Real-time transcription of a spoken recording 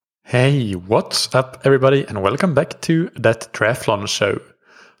Hey, what's up, everybody, and welcome back to That Triathlon Show,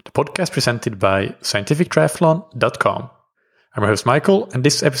 the podcast presented by scientifictriathlon.com. I'm your host, Michael, and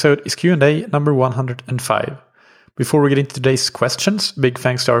this episode is Q&A number 105. Before we get into today's questions, big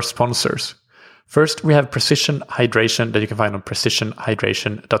thanks to our sponsors. First, we have Precision Hydration that you can find on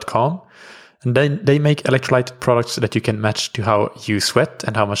precisionhydration.com. And then they make electrolyte products that you can match to how you sweat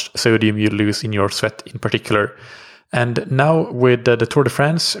and how much sodium you lose in your sweat in particular. And now with the Tour de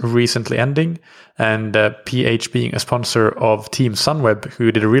France recently ending and PH being a sponsor of Team Sunweb,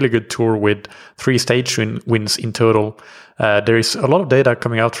 who did a really good tour with 3 stage wins in total, there is a lot of data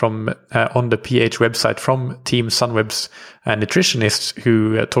coming out from on the PH website from Team Sunweb's nutritionists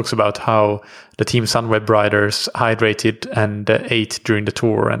who talks about how the Team Sunweb riders hydrated and ate during the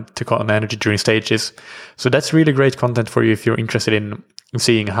tour and took on energy during stages. So that's really great content for you if you're interested in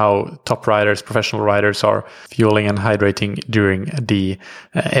seeing how top riders, professional riders are fueling and hydrating during the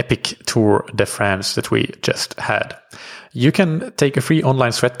epic Tour de France that we just had. You can take a free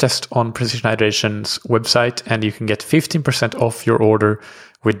online sweat test on Precision Hydration's website and you can get 15% off your order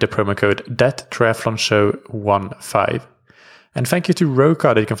with the promo code ThatTriathlonShow15. And thank you to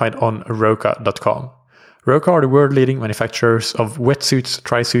Roka that you can find on roka.com. Roka are the world-leading manufacturers of wetsuits,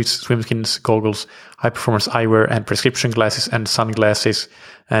 tri-suits, swimskins, goggles, high-performance eyewear, and prescription glasses and sunglasses.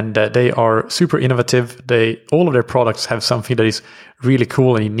 And they are super innovative. All of their products have something that is really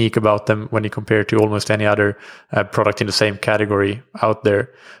cool and unique about them when you compare to almost any other product in the same category out there.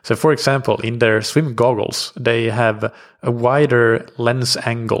 So, for example, in their swim goggles, they have a wider lens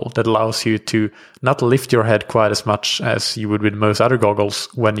angle that allows you to not lift your head quite as much as you would with most other goggles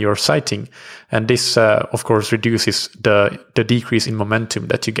when you're sighting. And this, of course, reduces the decrease in momentum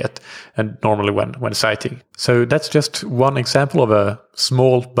that you get and normally when sighting. So that's just one example of a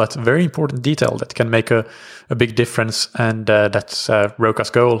small but very important detail that can make a big difference. And that's Roka's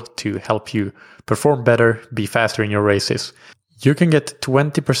goal, to help you perform better, be faster in your races. You can get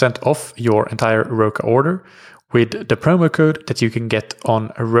 20% off your entire Roka order with the promo code that you can get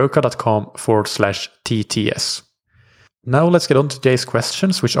on roka.com/TTS. Now let's get on to today's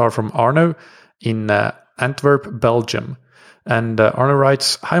questions, which are from Arno in Antwerp, Belgium. And Arno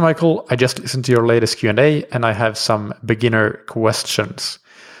writes, "Hi Michael, I just listened to your latest Q&A and I have some beginner questions.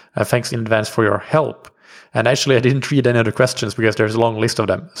 Thanks in advance for your help." And actually I didn't read any other questions because there's a long list of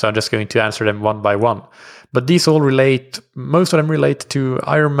them, so I'm just going to answer them one by one. But these all most of them relate to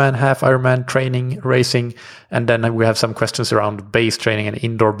Ironman, half Ironman training, racing, and then we have some questions around base training and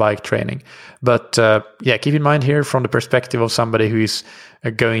indoor bike training. But keep in mind here from the perspective of somebody who is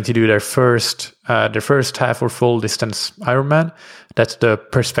going to do their first half or full distance Ironman, that's the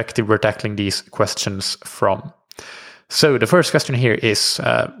perspective we're tackling these questions from. So the first question here is,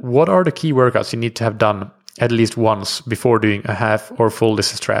 what are the key workouts you need to have done at least once before doing a half or full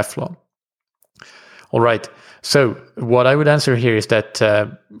distance triathlon? All right. So what I would answer here is that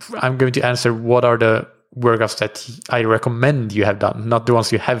I'm going to answer what are the workouts that I recommend you have done, not the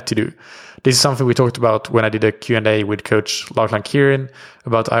ones you have to do. This is something we talked about when I did a Q&A with Coach Lachlan Kieran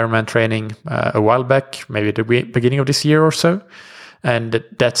about Ironman training a while back, maybe the beginning of this year or so. And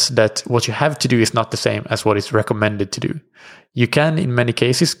that's that what you have to do is not the same as what is recommended to do. You can, in many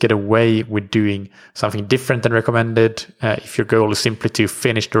cases, get away with doing something different than recommended if your goal is simply to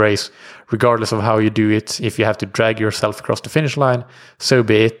finish the race, regardless of how you do it. If you have to drag yourself across the finish line, so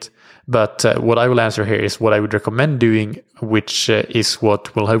be it. But what I will answer here is what I would recommend doing, which is what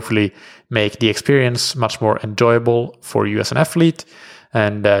will hopefully make the experience much more enjoyable for you as an athlete.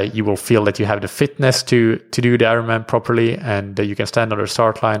 And you will feel that you have the fitness to do the Ironman properly, and you can stand on the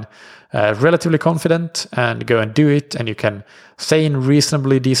start line relatively confident and go and do it, and you can stay in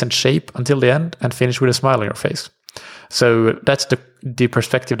reasonably decent shape until the end and finish with a smile on your face. So that's the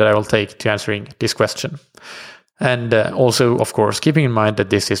perspective that I will take to answering this question. And also, of course, keeping in mind that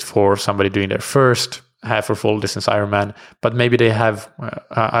this is for somebody doing their first half or full distance Ironman, but maybe they have,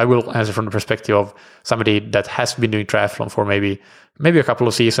 I will answer from the perspective of somebody that has been doing triathlon for maybe a couple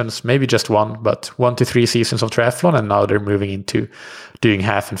of seasons, maybe just one, but 1 to 3 seasons of triathlon, and now they're moving into doing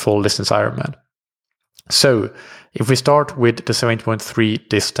half and full distance Ironman. So if we start with the 70.3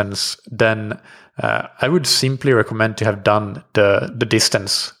 distance, then I would simply recommend to have done the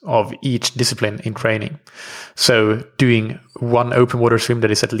distance of each discipline in training. So doing one open water swim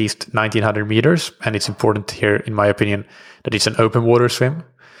that is at least 1900 meters, and it's important here, in my opinion, that it's an open water swim.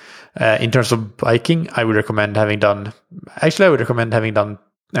 In terms of biking, I would recommend having done 2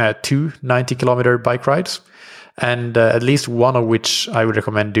 90-kilometer bike rides, and at least one of which I would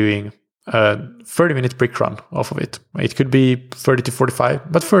recommend doing a 30-minute brick run off of it. It could be 30 to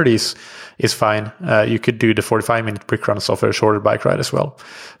 45, but 30 is fine. You could do the 45-minute brick runs off a shorter bike ride as well.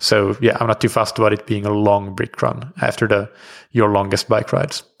 So yeah, I'm not too fussed about it being a long brick run after your longest bike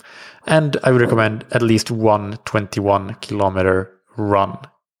rides. And I would recommend at least one 21-kilometer run.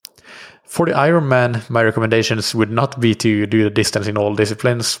 For the Ironman, my recommendations would not be to do the distance in all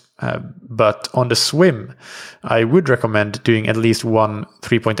disciplines, but on the swim, I would recommend doing at least one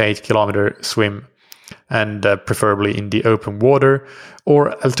 3.8-kilometer swim, and preferably in the open water,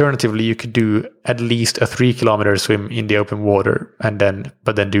 or alternatively, you could do at least a 3-kilometer swim in the open water,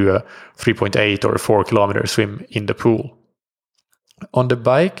 but then do a 3.8 or a 4-kilometer swim in the pool. On the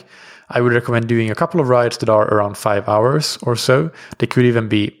bike, I would recommend doing a couple of rides that are around 5 hours or so. They could even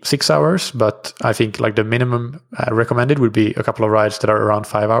be 6 hours, but I think like the minimum recommended would be a couple of rides that are around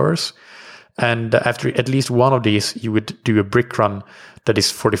 5 hours. And after at least one of these, you would do a brick run that is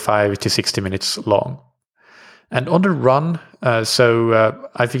 45 to 60 minutes long. And on the run, I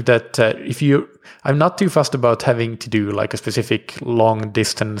think that I'm not too fussed about having to do like a specific long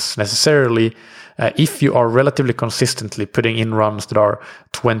distance necessarily. If you are relatively consistently putting in runs that are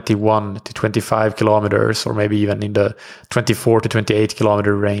 21 to 25 kilometers, or maybe even in the 24 to 28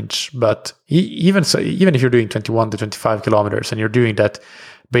 kilometer range. But even if you're doing 21 to 25 kilometers and you're doing that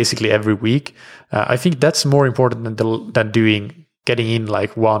basically every week, I think that's more important than getting in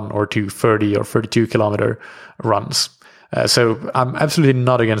like 1 or 2 30 or 32 kilometer runs. So I'm absolutely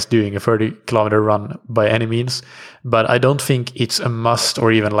not against doing a 30-kilometer run by any means, but I don't think it's a must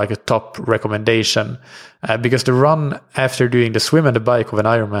or even like a top recommendation, because the run after doing the swim and the bike of an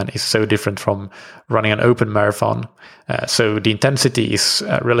Ironman is so different from running an open marathon. So the intensity is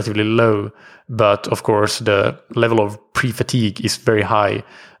relatively low, but of course the level of pre-fatigue is very high.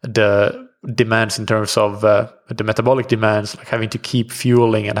 The demands in terms of the metabolic demands, like having to keep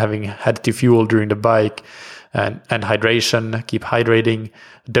fueling and having had to fuel during the bike, and hydration, keep hydrating,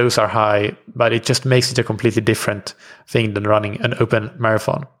 those are high, but it just makes it a completely different thing than running an open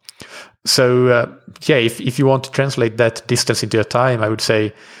marathon. So if you want to translate that distance into a time, I would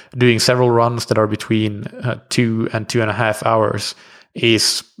say doing several runs that are between 2 and 2.5 hours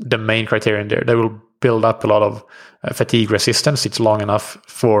is the main criterion there. They will build up a lot of fatigue resistance. It's long enough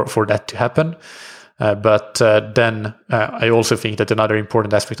for that to happen. But then I also think that another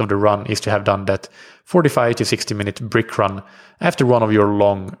important aspect of the run is to have done that 45 to 60 minute brick run after one of your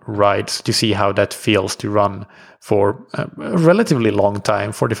long rides to see how that feels to run for a relatively long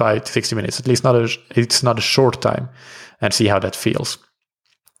time, 45 to 60 minutes, at least it's not a short time, and see how that feels.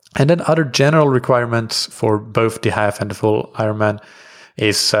 And then other general requirements for both the half and the full Ironman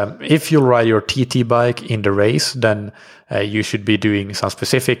is if you'll ride your TT bike in the race, then you should be doing some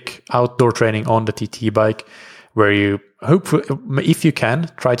specific outdoor training on the TT bike, where you hopefully, if you can,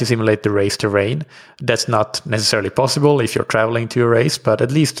 try to simulate the race terrain. That's not necessarily possible if you're traveling to a race, but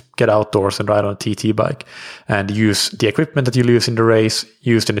at least get outdoors and ride on a TT bike and use the equipment that you'll use in the race,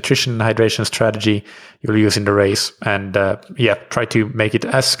 use the nutrition and hydration strategy you'll use in the race, and try to make it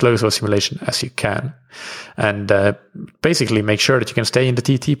as close to a simulation as you can. And basically make sure that you can stay in the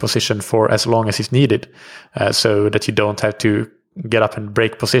TT position for as long as is needed, so that you don't have to get up and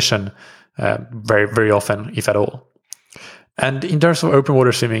break position very, very often, if at all. And in terms of open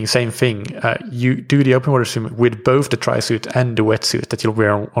water swimming, same thing. You do the open water swim with both the tri-suit and the wetsuit that you'll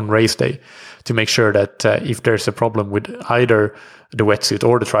wear on race day, to make sure that if there's a problem with either the wetsuit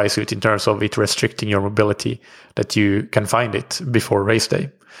or the tri-suit in terms of it restricting your mobility, that you can find it before race day.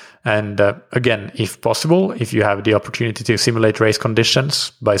 And again, if possible, if you have the opportunity to simulate race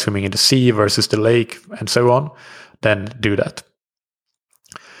conditions by swimming in the sea versus the lake and so on, then do that.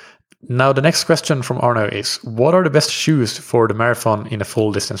 Now, the next question from Arno is, what are the best shoes for the marathon in a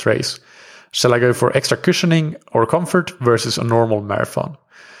full distance race? Shall I go for extra cushioning or comfort versus a normal marathon?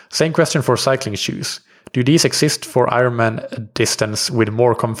 Same question for cycling shoes. Do these exist for Ironman distance with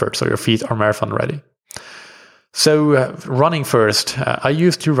more comfort so your feet are marathon ready? So running first, I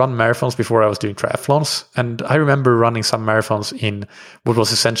used to run marathons before I was doing triathlons, and I remember running some marathons in what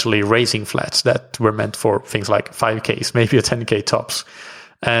was essentially racing flats that were meant for things like 5Ks, maybe a 10K tops.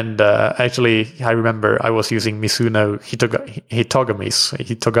 And actually, I remember I was using Mizuno Hitogamis.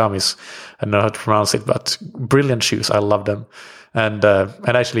 I don't know how to pronounce it, but brilliant shoes. I love them. And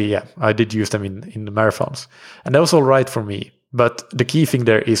actually, I did use them in the marathons. And that was all right for me. But the key thing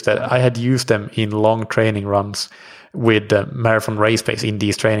there is that I had used them in long training runs with the marathon race pace in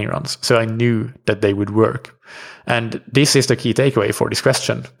these training runs. So I knew that they would work. And this is the key takeaway for this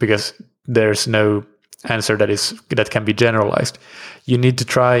question, because there's no answer that can be generalized. You need to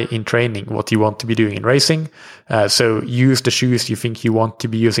try in training what you want to be doing in racing. So use the shoes you think you want to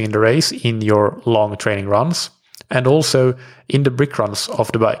be using in the race in your long training runs, and also in the brick runs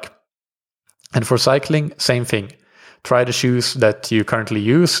of the bike. And for cycling, same thing. Try the shoes that you currently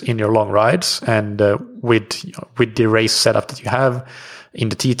use in your long rides, and with the race setup that you have in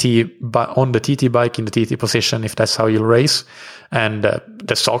the TT, on the TT bike, in the TT position, if that's how you'll race, and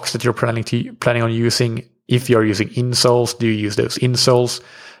the socks that you're planning on using. If you're using insoles, do you use those insoles,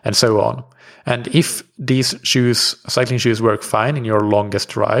 and so on. And if these shoes, cycling shoes, work fine in your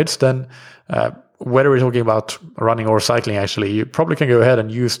longest rides, then whether we're talking about running or cycling, actually, you probably can go ahead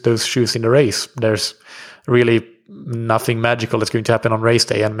and use those shoes in the race. There's really nothing magical that's going to happen on race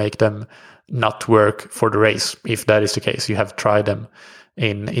day and make them not work for the race. If that is the case, you have tried them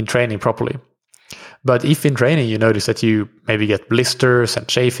in training properly. But if in training you notice that you maybe get blisters and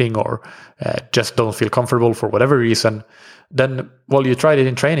chafing, or just don't feel comfortable for whatever reason, then, well, you tried it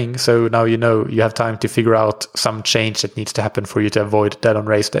in training, so now you know you have time to figure out some change that needs to happen for you to avoid that on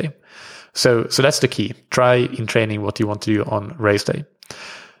race day. So that's the key. Try in training what you want to do on race day.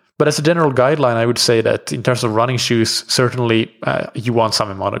 But as a general guideline, I would say that in terms of running shoes, certainly you want some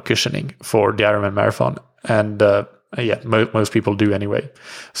amount of cushioning for the Ironman marathon. And most people do anyway.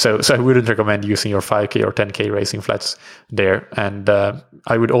 So I wouldn't recommend using your 5K or 10K racing flats there. And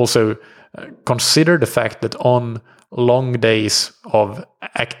I would also consider the fact that on long days of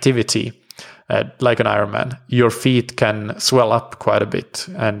activity, like an Ironman, your feet can swell up quite a bit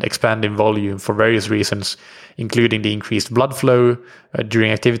and expand in volume for various reasons, including the increased blood flow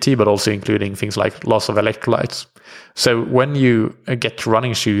during activity, but also including things like loss of electrolytes. So when you get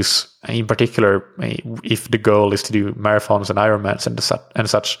running shoes, in particular, if the goal is to do marathons and Ironmans and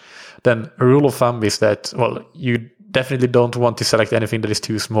such, then a rule of thumb is that, well, you definitely don't want to select anything that is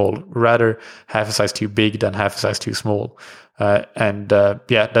too small. Rather, half a size too big than half a size too small. That's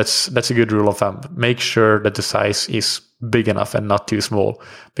a good rule of thumb. Make sure that the size is big enough and not too small,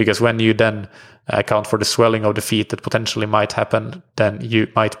 because when you then account for the swelling of the feet that potentially might happen, then you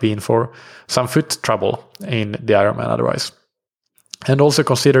might be in for some foot trouble in the Ironman otherwise. And also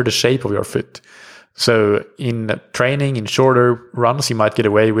consider the shape of your foot. So in training, in shorter runs, you might get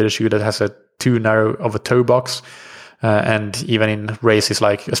away with a shoe that has a too narrow of a toe box, and even in races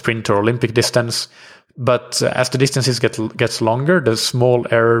like a sprint or Olympic distance. But as the distances gets longer, the small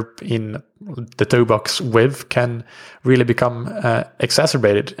error in the toe box width can really become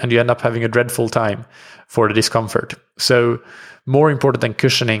exacerbated, and you end up having a dreadful time for the discomfort. So more important than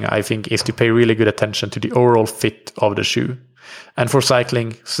cushioning, I think, is to pay really good attention to the overall fit of the shoe. And for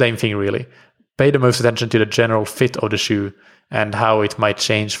cycling, same thing really. Pay the most attention to the general fit of the shoe and how it might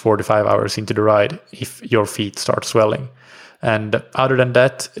change 4 to 5 hours into the ride if your feet start swelling. And other than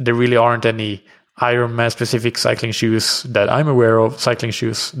that, there really aren't any Ironman specific cycling shoes that I'm aware of, cycling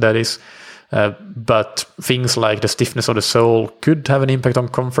shoes that is, but things like the stiffness of the sole could have an impact on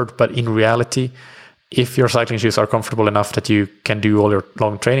comfort. But in reality, if your cycling shoes are comfortable enough that you can do all your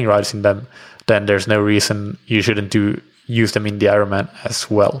long training rides in them, then there's no reason you shouldn't use them in the Ironman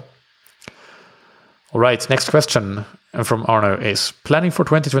as well. All right, next question from Arno is, planning for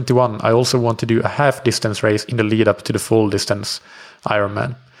 2021, I also want to do a half distance race in the lead up to the full distance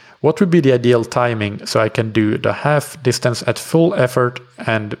Ironman. What would be the ideal timing so I can do the half distance at full effort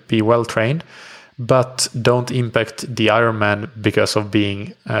and be well trained, but don't impact the Ironman because of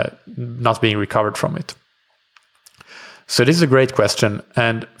not being recovered from it? So this is a great question.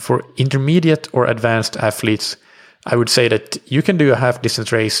 And for intermediate or advanced athletes, I would say that you can do a half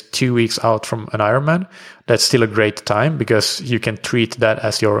distance race 2 weeks out from an Ironman. That's still a great time because you can treat that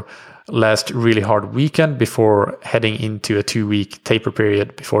as your last really hard weekend before heading into a 2-week taper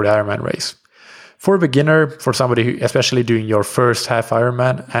period before the Ironman race. For a beginner, for somebody who, especially doing your first half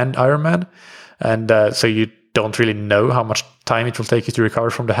Ironman and Ironman, and so you don't really know how much time it will take you to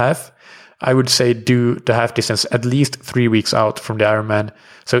recover from the half, I would say do the half distance at least 3 weeks out from the Ironman.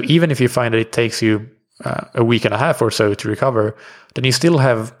 So even if you find that it takes you a week and a half or so to recover, then you still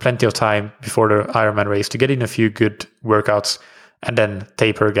have plenty of time before the Ironman race to get in a few good workouts and then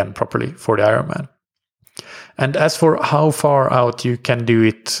taper again properly for the Ironman. And as for how far out you can do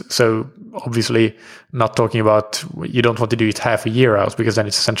it, so obviously not talking about, you don't want to do it half a year out because then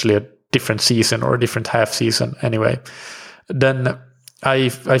it's essentially a different season or a different half season anyway. Then I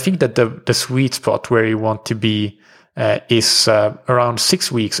think that the sweet spot where you want to be is around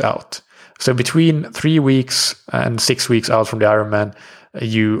 6 weeks out. So between 3 weeks and 6 weeks out from the Ironman,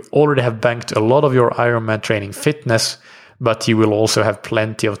 you already have banked a lot of your Ironman training fitness, but you will also have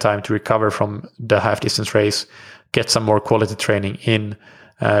plenty of time to recover from the half distance race, get some more quality training in,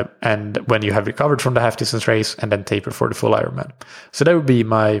 and when you have recovered from the half distance race, and then taper for the full Ironman. So that would be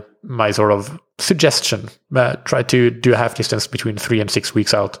my sort of suggestion. Try to do a half distance between 3 and 6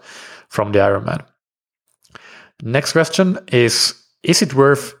 weeks out from the Ironman. Next question is it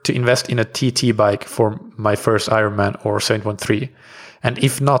worth to invest in a TT bike for my first Ironman or 7.3? And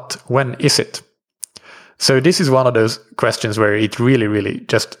if not, when is it? So this is one of those questions where it really, really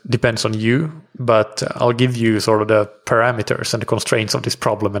just depends on you, but I'll give you sort of the parameters and the constraints of this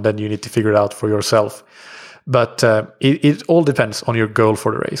problem, and then you need to figure it out for yourself. But it all depends on your goal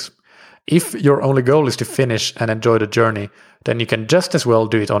for the race. If your only goal is to finish and enjoy the journey, then you can just as well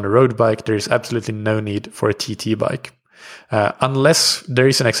do it on a road bike. There is absolutely no need for a TT bike. Unless there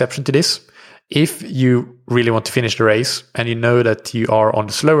is an exception to this. If you really want to finish the race and you know that you are on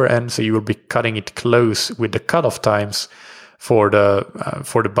the slower end, so you will be cutting it close with the cutoff times for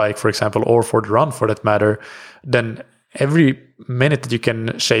the bike, for example, or for the run for that matter, then every minute that you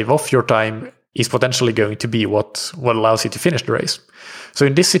can shave off your time is potentially going to be what allows you to finish the race. So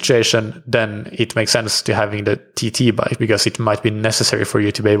in this situation, then it makes sense to having the TT bike, because it might be necessary for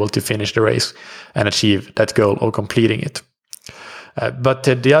you to be able to finish the race and achieve that goal of completing it. But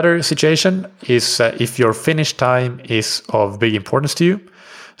the other situation is if your finish time is of big importance to you.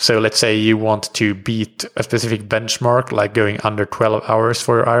 So let's say you want to beat a specific benchmark, like going under 12 hours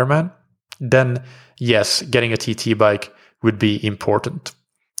for your Ironman, then yes, getting a TT bike would be important.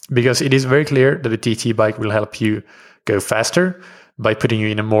 Because it is very clear that a TT bike will help you go faster by putting you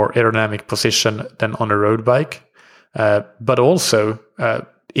in a more aerodynamic position than on a road bike. But also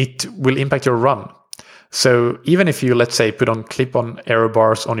it will impact your run. So even if you, let's say, put on clip-on aero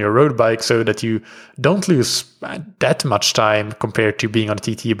bars on your road bike so that you don't lose that much time compared to being on a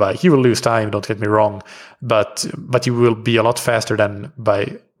TT bike, you will lose time, don't get me wrong, but you will be a lot faster than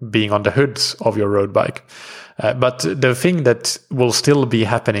by being on the hoods of your road bike. But the thing that will still be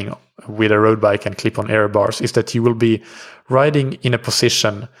happening with a road bike and clip-on aero bars is that you will be riding in a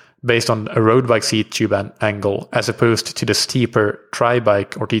position based on a road bike seat tube angle, as opposed to the steeper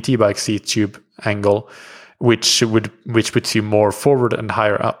tri-bike or TT bike seat tube angle, which puts you more forward and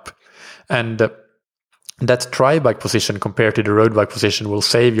higher up. And that tri-bike position compared to the road bike position will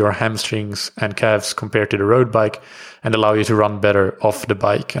save your hamstrings and calves compared to the road bike and allow you to run better off the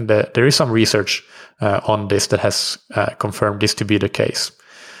bike. And there is some research on this that has confirmed this to be the case.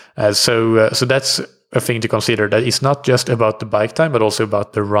 So that's a thing to consider, that it's not just about the bike time, but also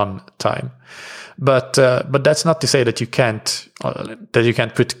about the run time. But that's not to say that you can't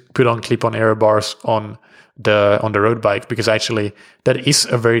put on clip-on aero bars on the road bike, because actually that is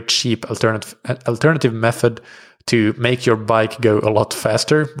a very cheap alternative method to make your bike go a lot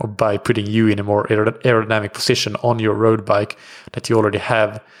faster, or by putting you in a more aerodynamic position on your road bike that you already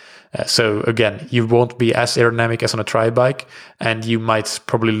have. So again, you won't be as aerodynamic as on a tri-bike, and you might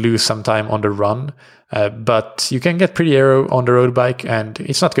probably lose some time on the run, but you can get pretty aero on the road bike, and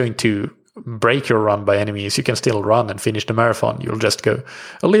it's not going to break your run by any means. You can still run and finish the marathon. You'll just go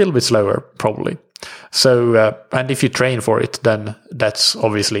a little bit slower, probably. So, and if you train for it, then that's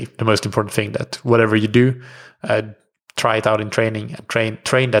obviously the most important thing, that whatever you do, try it out in training, and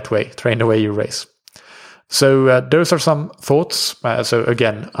train that way, train the way you race. So those are some thoughts. So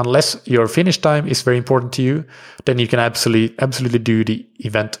again, unless your finish time is very important to you, then you can absolutely do the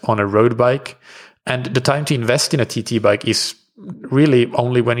event on a road bike. And the time to invest in a TT bike is really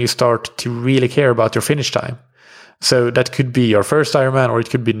only when you start to really care about your finish time. So that could be your first Ironman, or it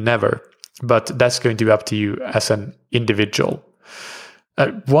could be never. But that's going to be up to you as an individual.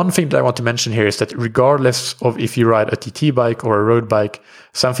 One thing that I want to mention here is that regardless of if you ride a TT bike or a road bike,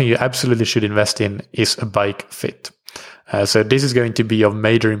 something you absolutely should invest in is a bike fit. So this is going to be of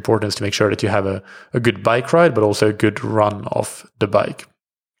major importance to make sure that you have a good bike ride, but also a good run of the bike.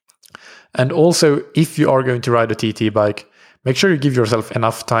 And also, if you are going to ride a TT bike, make sure you give yourself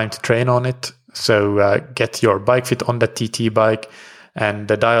enough time to train on it. So get your bike fit on that TT bike and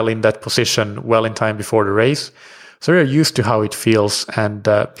dial in that position well in time before the race. So you're used to how it feels, and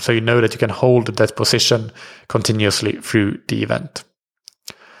so you know that you can hold that position continuously through the event.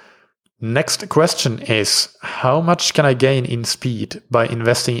 Next question is, how much can I gain in speed by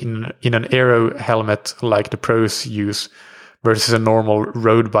investing in an aero helmet like the pros use versus a normal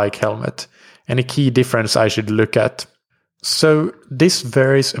road bike helmet? Any key difference I should look at? So this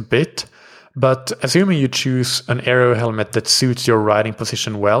varies a bit, but assuming you choose an aero helmet that suits your riding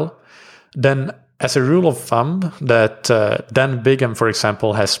position well, then as a rule of thumb that Dan Bigham, for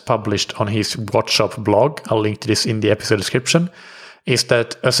example, has published on his Watch Shop blog, I'll link to this in the episode description, is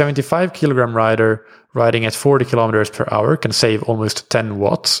that a 75 kilogram rider riding at 40 kilometers per hour can save almost 10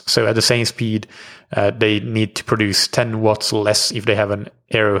 watts. So at the same speed, they need to produce 10 watts less if they have an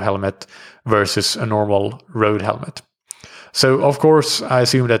aero helmet versus a normal road helmet. So of course, I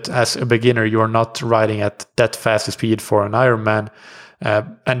assume that as a beginner, you are not riding at that fast a speed for an Ironman.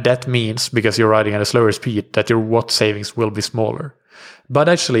 And that means, because you're riding at a slower speed, that your watt savings will be smaller. But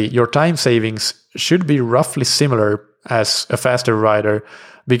actually, your time savings should be roughly similar as a faster rider,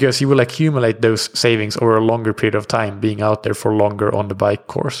 because you will accumulate those savings over a longer period of time, being out there for longer on the bike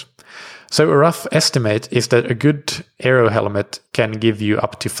course. So a rough estimate is that a good aero helmet can give you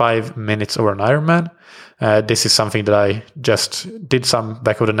up to 5 minutes over an Ironman. This is something that I just did some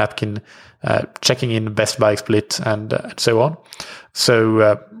back of the napkin, checking in best bike split and so on.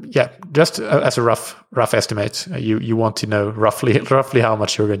 So just as a rough estimate, you want to know roughly how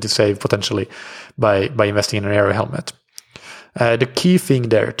much you're going to save potentially by investing in an aero helmet. The key thing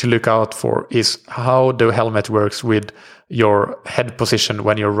there to look out for is how the helmet works with your head position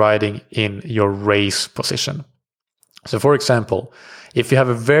when you're riding in your race position. So for example, if you have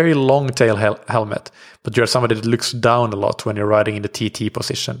a very long tail helmet, but you're somebody that looks down a lot when you're riding in the TT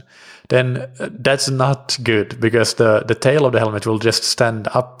position, then that's not good, because the tail of the helmet will just stand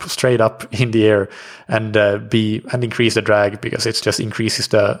up, straight up in the air and increase the drag, because it just increases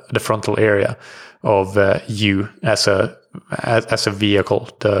the frontal area of you as a vehicle,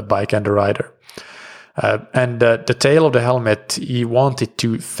 the bike and the rider. And the tail of the helmet, you want it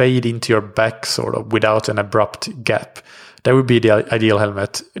to fade into your back sort of without an abrupt gap. That would be the ideal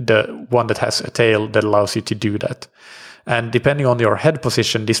helmet, the one that has a tail that allows you to do that. And depending on your head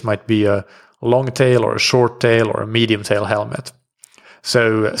position, this might be a long tail or a short tail or a medium tail helmet.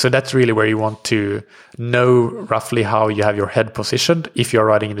 So that's really where you want to know roughly how you have your head positioned if you're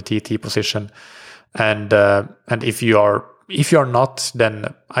riding in the TT position. And if you're not,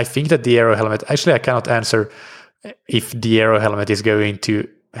 then I think that the aero helmet, actually I cannot answer if the aero helmet is going to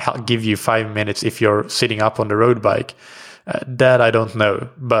give you 5 minutes if you're sitting up on the road bike. That I don't know.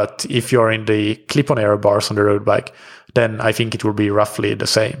 But if you're in the clip-on aero bars on the road bike, then I think it will be roughly the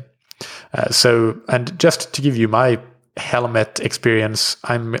same. And just to give you my helmet experience,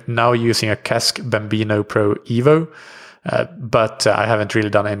 I'm now using a Kask Bambino Pro Evo. But I haven't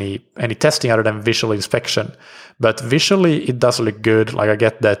really done any testing other than visual inspection. But visually, it does look good. Like I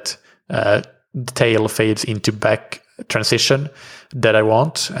get that the tail fades into back transition that I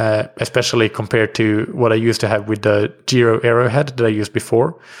want, especially compared to what I used to have with the Giro Aero head that I used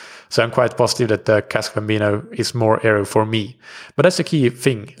before. So I'm quite positive that the Kask Bambino is more aero for me. But that's the key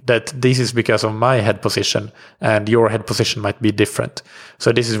thing, that this is because of my head position, and your head position might be different.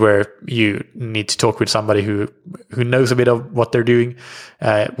 So this is where you need to talk with somebody who knows a bit of what they're doing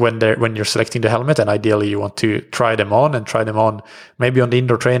when you're selecting the helmet. And ideally you want to try them on maybe on the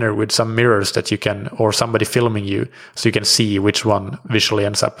indoor trainer with some mirrors that you can, or somebody filming you, so you can see which one visually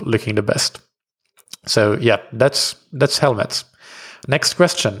ends up looking the best. So yeah, that's helmets. Next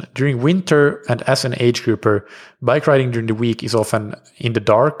question. During winter and as an age grouper, bike riding during the week is often in the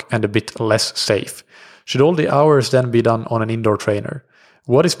dark and a bit less safe. Should all the hours then be done on an indoor trainer?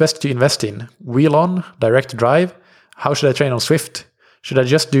 What is best to invest in? Wheel on, direct drive? How should I train on Swift? Should I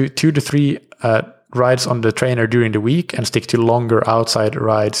just do 2 to 3 rides on the trainer during the week and stick to longer outside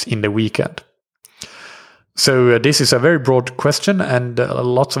rides in the weekend? So this is a very broad question, and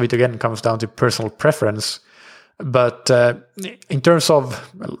lots of it again comes down to personal preference. But in terms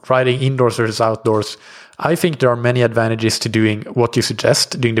of riding indoors versus outdoors, I think there are many advantages to doing what you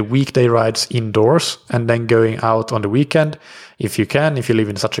suggest, doing the weekday rides indoors and then going out on the weekend, if you live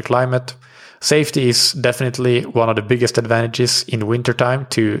in such a climate. Safety is definitely one of the biggest advantages in wintertime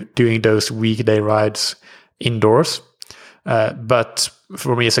to doing those weekday rides indoors. But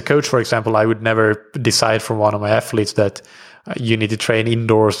for me as a coach, for example, I would never decide for one of my athletes that you need to train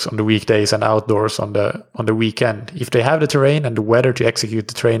indoors on the weekdays and outdoors on the weekend. If they have the terrain and the weather to execute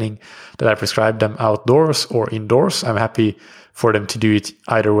the training that I prescribe them outdoors or indoors, I'm happy for them to do it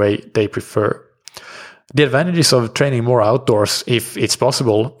either way they prefer. The advantages of training more outdoors, if it's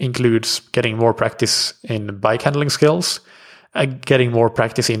possible, includes getting more practice in bike handling skills, getting more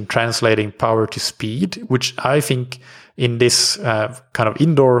practice in translating power to speed, which I think in this kind of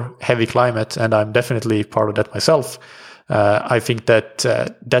indoor heavy climate, and I'm definitely part of that myself, I think that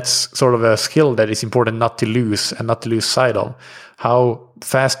that's sort of a skill that is important not to lose and not to lose sight of. How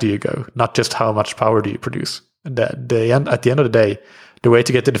fast do you go? Not just how much power do you produce. At the end of the day, the way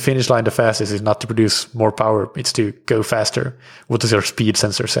to get to the finish line the fastest is not to produce more power. It's to go faster. What does your speed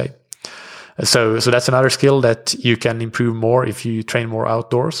sensor say? So that's another skill that you can improve more if you train more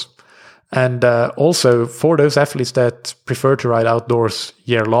outdoors. And also for those athletes that prefer to ride outdoors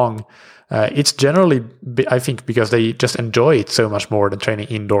year long, it's generally, I think, because they just enjoy it so much more than training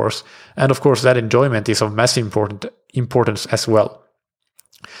indoors. And of course, that enjoyment is of massive importance as well.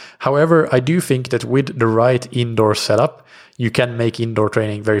 However, I do think that with the right indoor setup, you can make indoor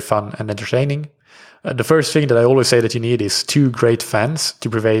training very fun and entertaining. The first thing that I always say that you need is 2 great fans to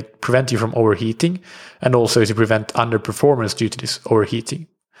prevent you from overheating, and also to prevent underperformance due to this overheating.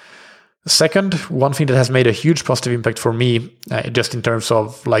 Second, one thing that has made a huge positive impact for me, just in terms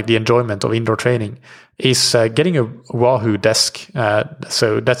of like the enjoyment of indoor training, is getting a Wahoo desk.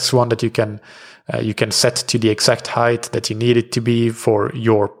 So that's one that you can set to the exact height that you need it to be for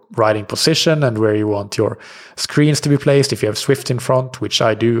your riding position and where you want your screens to be placed. If you have Zwift in front, which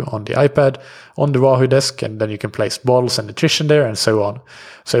I do on the iPad, on the Wahoo desk, and then you can place bottles and nutrition there and so on.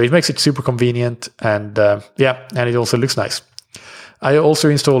 So it makes it super convenient, and and it also looks nice. I also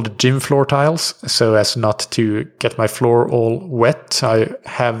installed gym floor tiles so as not to get my floor all wet. I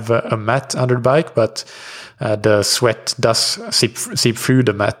have a mat under the bike, but the sweat does seep through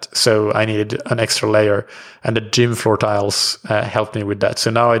the mat, so I needed an extra layer, and the gym floor tiles helped me with that.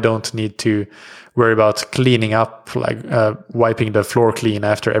 So now I don't need to worry about cleaning up, like wiping the floor clean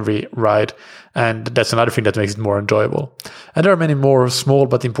after every ride. And that's another thing that makes it more enjoyable. And there are many more small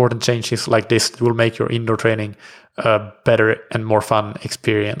but important changes like this that will make your indoor training a better and more fun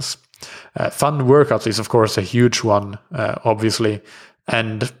experience. Fun workouts is, of course, a huge one, obviously.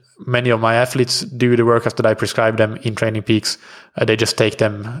 And many of my athletes do the workouts that I prescribe them in Training Peaks. They just take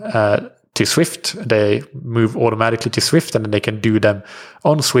them to Zwift. They move automatically to Zwift, and then they can do them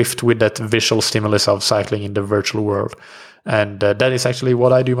on Zwift with that visual stimulus of cycling in the virtual world. And that is actually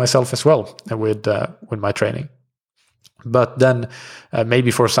what I do myself as well with my training. But then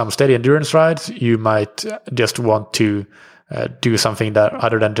maybe for some steady endurance rides, you might just want to do something that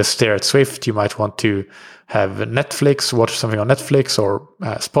other than just stare at Zwift. You might want to have Netflix, watch something on Netflix or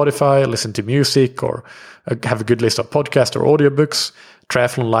Spotify, listen to music, or have a good list of podcasts or audiobooks.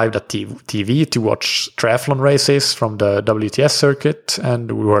 TriathlonLive.tv to watch triathlon races from the WTS circuit and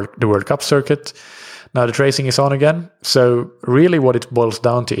the World Cup circuit. Now the racing is on again. So really what it boils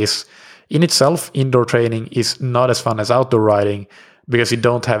down to is, in itself, indoor training is not as fun as outdoor riding, because you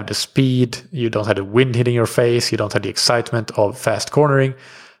don't have the speed, you don't have the wind hitting your face, you don't have the excitement of fast cornering,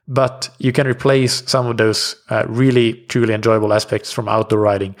 but you can replace some of those really, truly enjoyable aspects from outdoor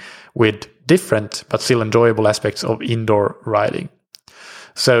riding with different but still enjoyable aspects of indoor riding.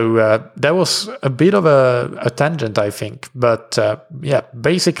 So that was a bit of a tangent, I think. But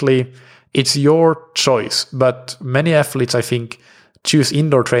basically, it's your choice. But many athletes, I think, choose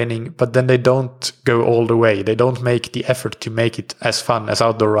indoor training, but then they don't go all the way. They don't make the effort to make it as fun as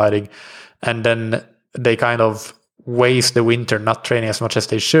outdoor riding. And then they kind of waste the winter not training as much as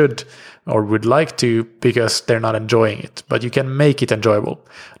they should or would like to because they're not enjoying it. But you can make it enjoyable.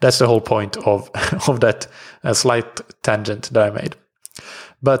 That's the whole point of that slight tangent that I made.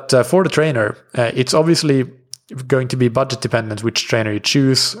 But for the trainer, it's obviously going to be budget dependent which trainer you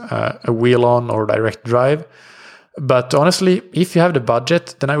choose, a wheel-on or direct drive. But honestly, if you have the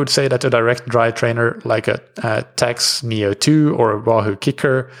budget, then I would say that a direct drive trainer like a Tacx Neo 2 or a Wahoo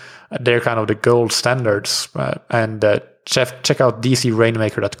Kickr, they're kind of the gold standards. And check out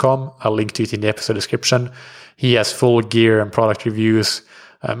dcrainmaker.com. I'll link to it in the episode description. He has full gear and product reviews.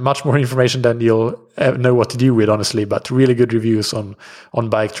 Much more information than you'll know what to do with, honestly, but really good reviews on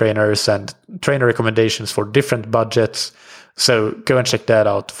bike trainers and trainer recommendations for different budgets. So go and check that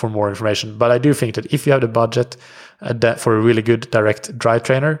out for more information. But I do think that if you have the budget for a really good direct drive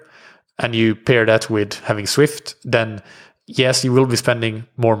trainer and you pair that with having Zwift, then yes, you will be spending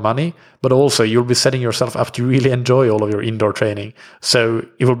more money, but also you'll be setting yourself up to really enjoy all of your indoor training. So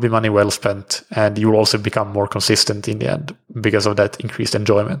it will be money well spent, and you will also become more consistent in the end because of that increased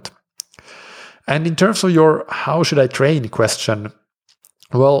enjoyment. And in terms of your how should I train question,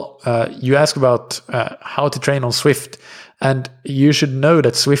 well, you ask about how to train on Zwift, and you should know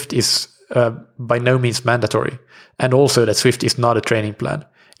that Zwift is by no means mandatory, and also that Zwift is not a training plan.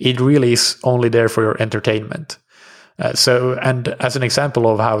 It really is only there for your entertainment. And as an example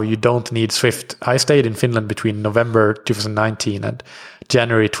of how you don't need Zwift, I stayed in Finland between November 2019 and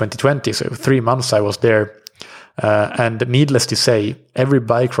January 2020. So 3 months I was there. And needless to say, every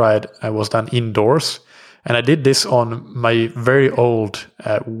bike ride was done indoors. And I did this on my very old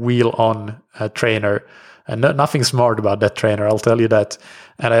wheel-on trainer. And nothing smart about that trainer, I'll tell you that.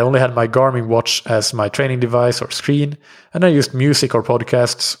 And I only had my Garmin watch as my training device or screen. And I used music or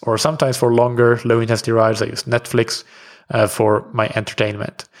podcasts, or sometimes for longer, low-intensity rides, I used Netflix. for my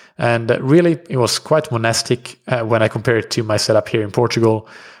entertainment. And really, it was quite monastic when I compare it to my setup here in Portugal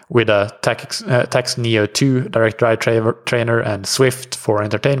with a Tacx Neo 2 direct drive trainer and Swift for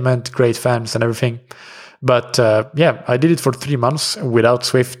entertainment, great fans and everything. But I did it for 3 months without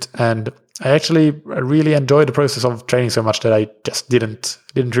Swift, and I actually really enjoyed the process of training so much that I just didn't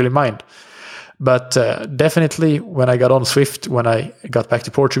really mind. But definitely when I got on Swift, when I got back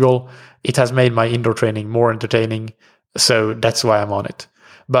to Portugal, it has made my indoor training more entertaining. So that's why I'm on it.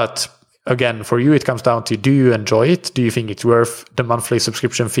 But again, for you, it comes down to, do you enjoy it? Do you think it's worth the monthly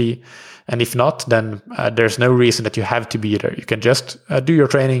subscription fee? And if not, then there's no reason that you have to be there. You can just do your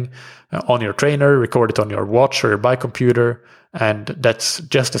training on your trainer, record it on your watch or your bike computer, and that's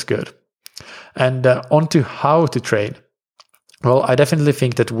just as good. And on to how to train. Well, I definitely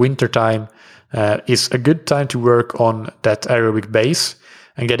think that wintertime is a good time to work on that aerobic base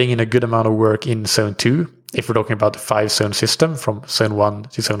and getting in a good amount of work in zone 2. If we're talking about the 5-zone system from zone 1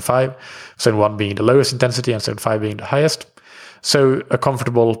 to zone 5, zone 1 being the lowest intensity and zone 5 being the highest. So a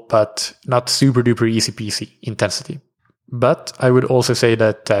comfortable but not super duper easy peasy intensity. But I would also say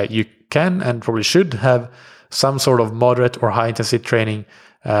that you can and probably should have some sort of moderate or high intensity training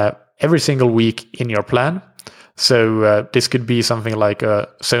every single week in your plan. So this could be something like a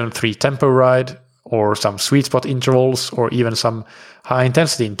zone 3 tempo ride, or some sweet spot intervals, or even some high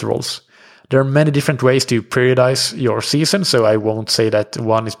intensity intervals. There are many different ways to periodize your season, so I won't say that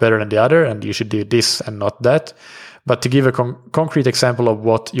one is better than the other and you should do this and not that. But to give a concrete example of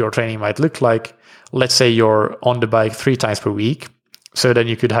what your training might look like, let's say you're on the bike 3 times per week. So then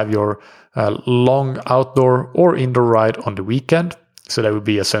you could have your long outdoor or indoor ride on the weekend. So that would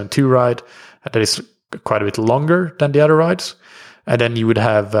be a zone 2 ride that is quite a bit longer than the other rides. And then you would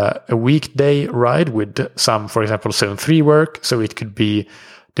have a weekday ride with some, for example, zone 3 work. So it could be,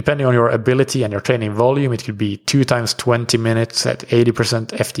 depending on your ability and your training volume, it could be 2 times 20 minutes at 80%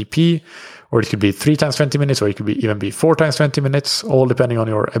 FTP, or it could be 3 times 20 minutes, or it could be even be 4 times 20 minutes, all depending on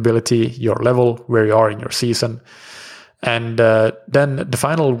your ability, your level, where you are in your season. And then the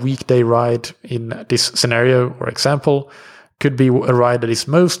final weekday ride in this scenario or example could be a ride that is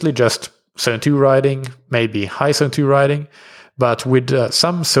mostly just zone 2 riding, maybe high zone 2 riding, but with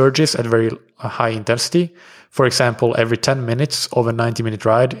some surges at very high intensity. For example, every 10 minutes of a 90-minute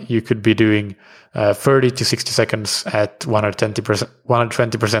ride, you could be doing 30 to 60 seconds at 120%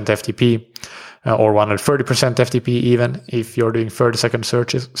 FTP, or 130% FTP even, if you're doing 30-second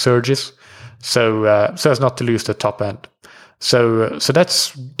surges. So as not to lose the top end. So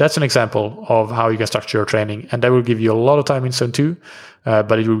that's an example of how you can structure your training, and that will give you a lot of time in zone 2,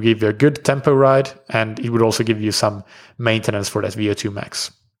 but it will give you a good tempo ride, and it would also give you some maintenance for that VO2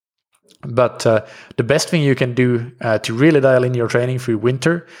 max. But the best thing you can do to really dial in your training through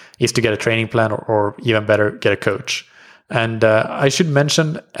winter is to get a training plan, or even better, get a coach. And I should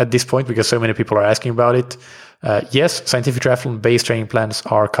mention at this point, because so many people are asking about it, yes, Scientific Triathlon based training plans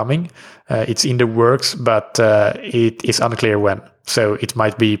are coming. It's in the works, but it is unclear when. So it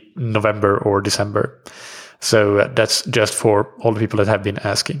might be November or December. So that's just for all the people that have been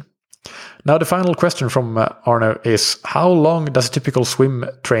asking. Now, the final question from Arno is, how long does a typical swim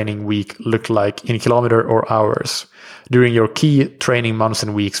training week look like in kilometer or hours during your key training months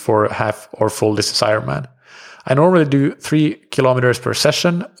and weeks for half or full distance Ironman? I normally do 3 kilometers per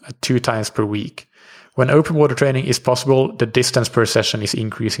session, 2 times per week. When open water training is possible, the distance per session is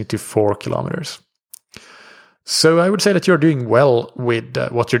increasing to 4 kilometers. So I would say that you're doing well with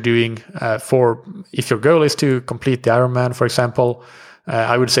what you're doing. If your goal is to complete the Ironman, for example,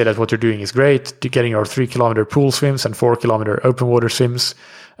 I would say that what you're doing is great. To getting your 3 kilometer pool swims and 4 kilometer open water swims,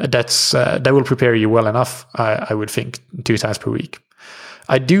 that will prepare you well enough, I would think, 2 times per week.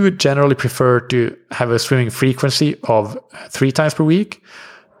 I do generally prefer to have a swimming frequency of 3 times per week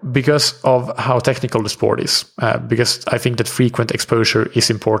because of how technical the sport is. Because I think that frequent exposure is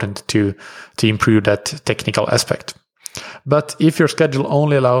important to improve that technical aspect. But if your schedule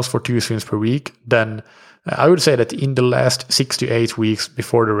only allows for 2 swims per week, then I would say that in the last 6 to 8 weeks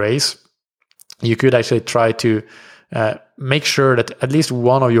before the race, you could actually try to make sure that at least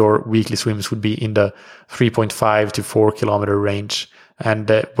one of your weekly swims would be in the 3.5 to 4 kilometer range.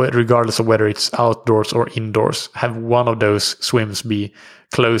 And regardless of whether it's outdoors or indoors, have one of those swims be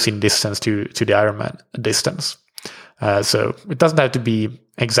close in distance to the Ironman distance. So it doesn't have to be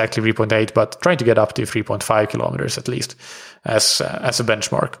exactly 3.8, but trying to get up to 3.5 kilometers at least as a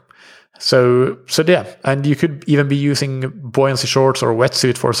benchmark. So yeah, and you could even be using buoyancy shorts or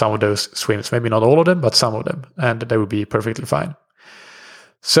wetsuit for some of those swims. Maybe not all of them, but some of them, and that would be perfectly fine.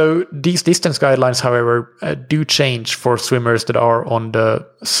 So these distance guidelines, however, do change for swimmers that are on the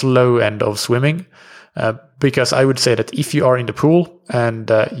slow end of swimming. Because I would say that if you are in the pool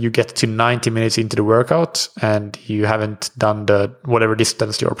and you get to 90 minutes into the workout and you haven't done the whatever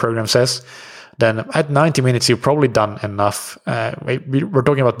distance your program says, then at 90 minutes, you've probably done enough. We're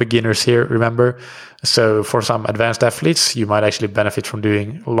talking about beginners here, remember? So for some advanced athletes, you might actually benefit from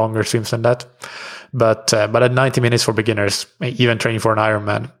doing longer swims than that. But at 90 minutes for beginners, even training for an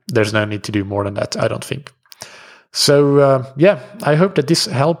Ironman, there's no need to do more than that, I don't think. So, I hope that this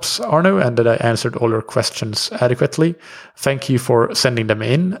helps, Arno, and that I answered all your questions adequately. Thank you for sending them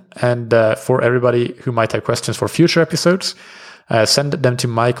in. And for everybody who might have questions for future episodes, send them to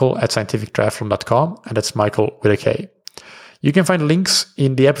michael@scientifictriathlon.com, and that's Michael with a K. You can find links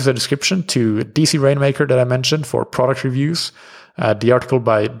in the episode description to DC Rainmaker that I mentioned for product reviews, the article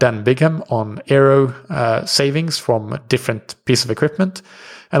by Dan Bigham on aero savings from different pieces of equipment,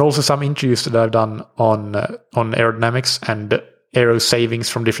 and also some interviews that I've done on aerodynamics and aero savings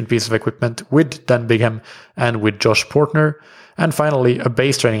from different pieces of equipment with Dan Bigham and with Josh Portner. And finally, a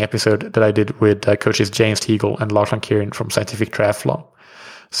base training episode that I did with coaches James Teagle and Lachlan Kieran from Scientific Triathlon.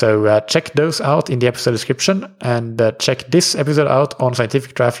 So check those out in the episode description, and check this episode out on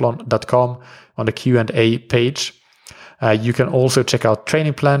scientifictriathlon.com on the Q&A page. You can also check out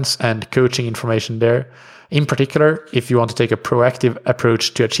training plans and coaching information there. In particular, if you want to take a proactive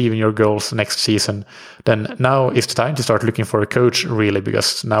approach to achieving your goals next season, then now is the time to start looking for a coach, really,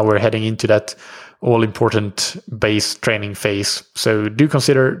 because now we're heading into that all-important base training phase. So do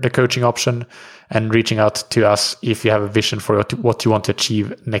consider the coaching option and reaching out to us if you have a vision for what you want to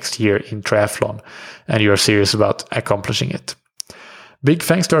achieve next year in triathlon and you are serious about accomplishing it. Big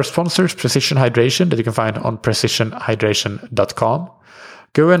thanks to our sponsors, Precision Hydration, that you can find on precisionhydration.com.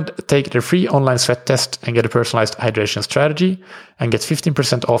 Go and take their free online sweat test and get a personalized hydration strategy and get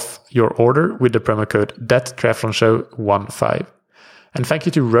 15% off your order with the promo code THATTriathlonshow15. And thank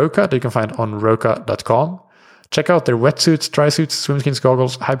you to Roka that you can find on roka.com. Check out their wetsuits, drysuits, swimskins,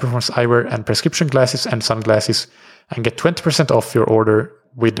 goggles, high-performance eyewear, and prescription glasses and sunglasses, and get 20% off your order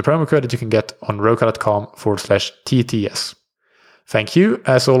with the promo code that you can get on roka.com/TTS. Thank you,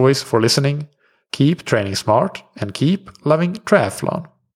 as always, for listening. Keep training smart and keep loving triathlon.